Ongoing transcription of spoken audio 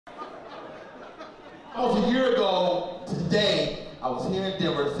Almost a year ago today, I was here in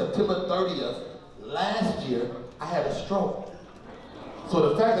Denver, September 30th. Last year, I had a stroke. So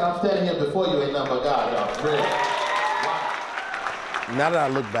the fact that I'm standing here before you ain't nothing but God, y'all. Really. Wow. Now that I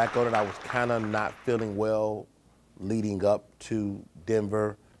look back on it, I was kind of not feeling well leading up to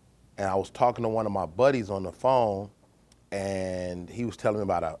Denver. And I was talking to one of my buddies on the phone, and he was telling me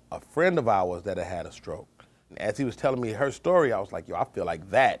about a friend of ours that had had a stroke. And as he was telling me her story, I was like, yo, I feel like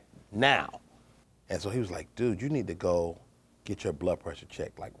that now. And so he was like, dude, you need to go get your blood pressure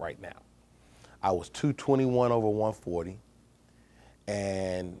checked, like right now. I was 221 over 140,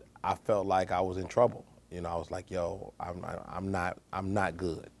 and I felt like I was in trouble. You know, I was like, yo, I'm not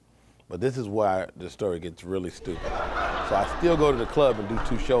good. But this is where the story gets really stupid. So I still go to the club and do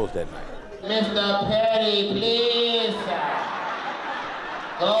 2 shows that night. Mr. Perry, please,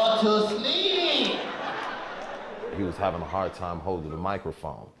 go to sleep. He was having a hard time holding the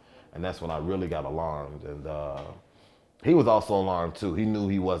microphone, and that's when I really got alarmed. And he was also alarmed too. He knew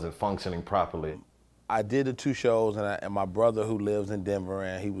he wasn't functioning properly. I did the 2 shows, and my brother who lives in Denver,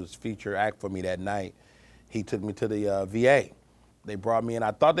 and he was feature act for me that night, he took me to the VA. They brought me in.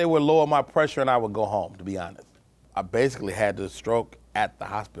 I thought they would lower my pressure and I would go home, to be honest. I basically had the stroke at the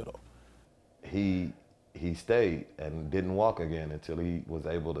hospital. He stayed and didn't walk again until he was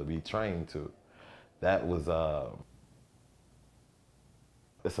able to be trained to. That was,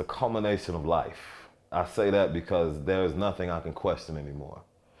 it's a culmination of life. I say that because there's nothing I can question anymore.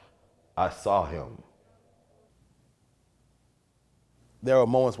 I saw him. There were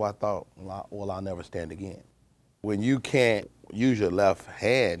moments where I thought, well, I'll never stand again. When you can't use your left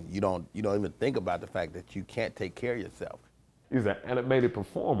hand, you don't even think about the fact that you can't take care of yourself. He's an animated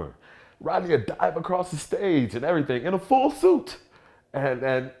performer. Rodney would dive across the stage and everything in a full suit.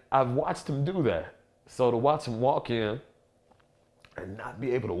 And I've watched him do that. So to watch him walk in and not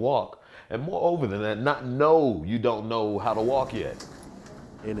be able to walk, and moreover than that, not know you don't know how to walk yet.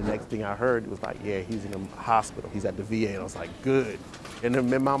 And the next thing I heard was like, yeah, he's in the hospital. He's at the VA. And I was like, good. And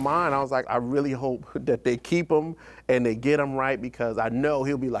in my mind, I was like, I really hope that they keep him and they get him right, because I know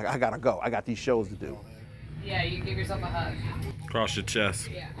he'll be like, I gotta go. I got these shows to do. Yeah, you give yourself a hug. Cross your chest.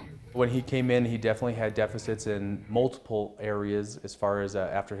 Yeah. When he came in, he definitely had deficits in multiple areas as far as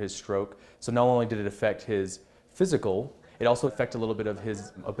after his stroke. So not only did it affect his physical, it also affected a little bit of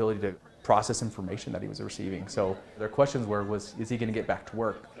his ability to process information that he was receiving. So their questions were, is he gonna get back to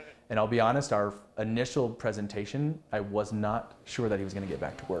work? And I'll be honest, our initial presentation, I was not sure that he was gonna get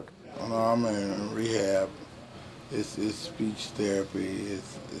back to work. No, I'm in rehab. It's speech therapy,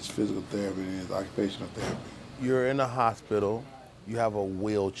 it's physical therapy, it's occupational therapy. You're in a hospital, you have a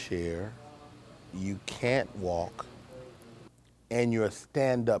wheelchair, you can't walk, and you're a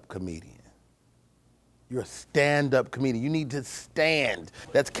stand-up comedian. You're a stand-up comedian. You need to stand.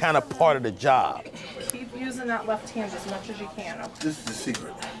 That's kind of part of the job. Keep using that left hand as much as you can. This is the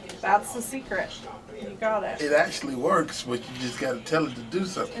secret. That's the secret. You got it. It actually works, but you just got to tell it to do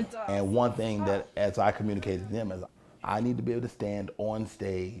something. It does. And one thing that, as I communicated to them, is I need to be able to stand on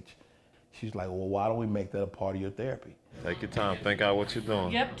stage. She's like, well, why don't we make that a part of your therapy? Take your time, think out what you're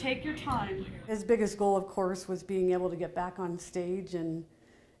doing. Yep, take your time. His biggest goal, of course, was being able to get back on stage and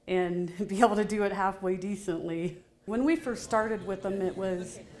be able to do it halfway decently. When we first started with him, it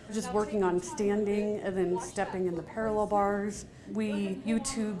was just working on standing and then stepping in the parallel bars. We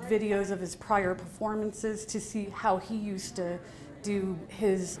YouTube videos of his prior performances to see how he used to do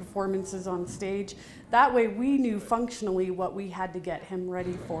his performances on stage. That way we knew functionally what we had to get him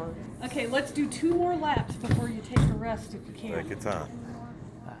ready for. Okay, let's do 2 more laps before you take a rest if you can. Take your time.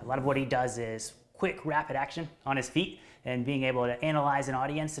 A lot of what he does is quick, rapid action on his feet and being able to analyze an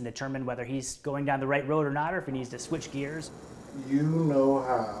audience and determine whether he's going down the right road or not, or if he needs to switch gears. You know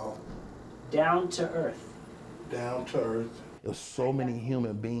how. Down to earth. Down to earth. There's so many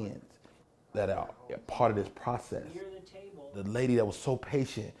human beings that are part of this process. The lady that was so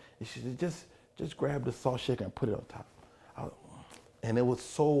patient, she said, just grab the salt shaker and put it on top. And it was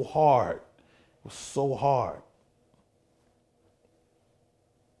so hard. It was so hard.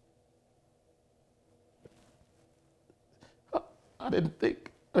 I didn't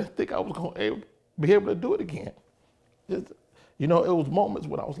think I was gonna be able to do it again. Just, you know, it was moments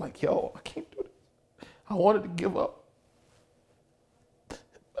when I was like, yo, I can't do this. I wanted to give up,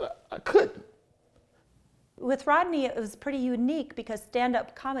 but I couldn't. With Rodney, it was pretty unique because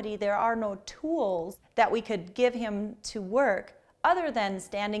stand-up comedy, there are no tools that we could give him to work other than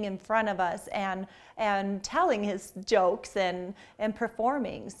standing in front of us and telling his jokes and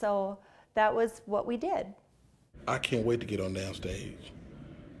performing. So that was what we did. I can't wait to get on downstage.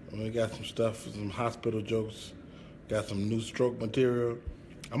 We got some stuff, some hospital jokes, got some new stroke material.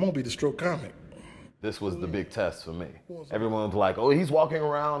 I'm gonna be the stroke comic. This was the big test for me. Everyone's like, oh, he's walking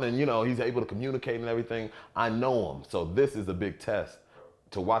around and, you know, he's able to communicate and everything. I know him, so this is a big test.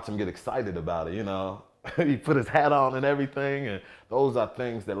 To watch him get excited about it, you know. He put his hat on and everything, and those are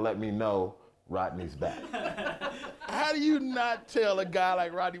things that let me know Rodney's back. How do you not tell a guy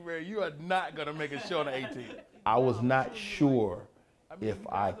like Rodney Perry you are not gonna make a show on the 18th? I was not sure if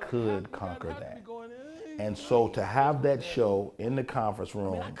I could conquer that. And so to have that show in the conference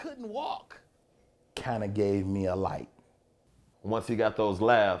room, I couldn't walk. Kind of gave me a light. Once he got those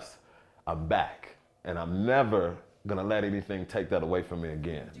laughs, I'm back. And I'm never gonna let anything take that away from me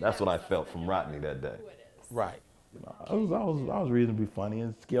again. That's what I felt from Rodney that day. Right. I was reasonably funny.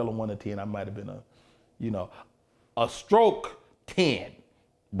 And scale of 1 to 10, I might have been a stroke 10,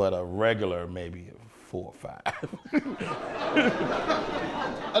 but a regular maybe 4 or 5.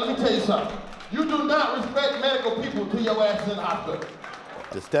 Let me tell you something. You do not respect medical people till your ass is in the hospital.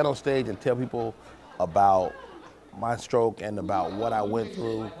 To stand on stage and tell people about my stroke and about what I went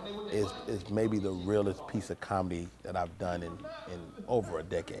through is maybe the realest piece of comedy that I've done in over a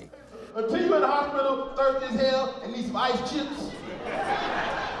decade. Until you're in the hospital, thirsty as hell, and need some ice chips.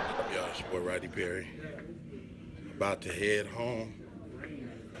 Yo, it's your boy Rodney Perry. About to head home.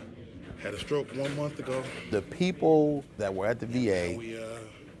 Had a stroke 1 month ago. The people that were at the VA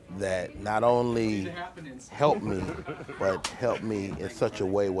that not only helped me, but helped me in such a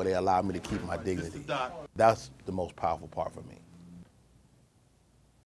way where they allowed me to keep my dignity. That's the most powerful part for me.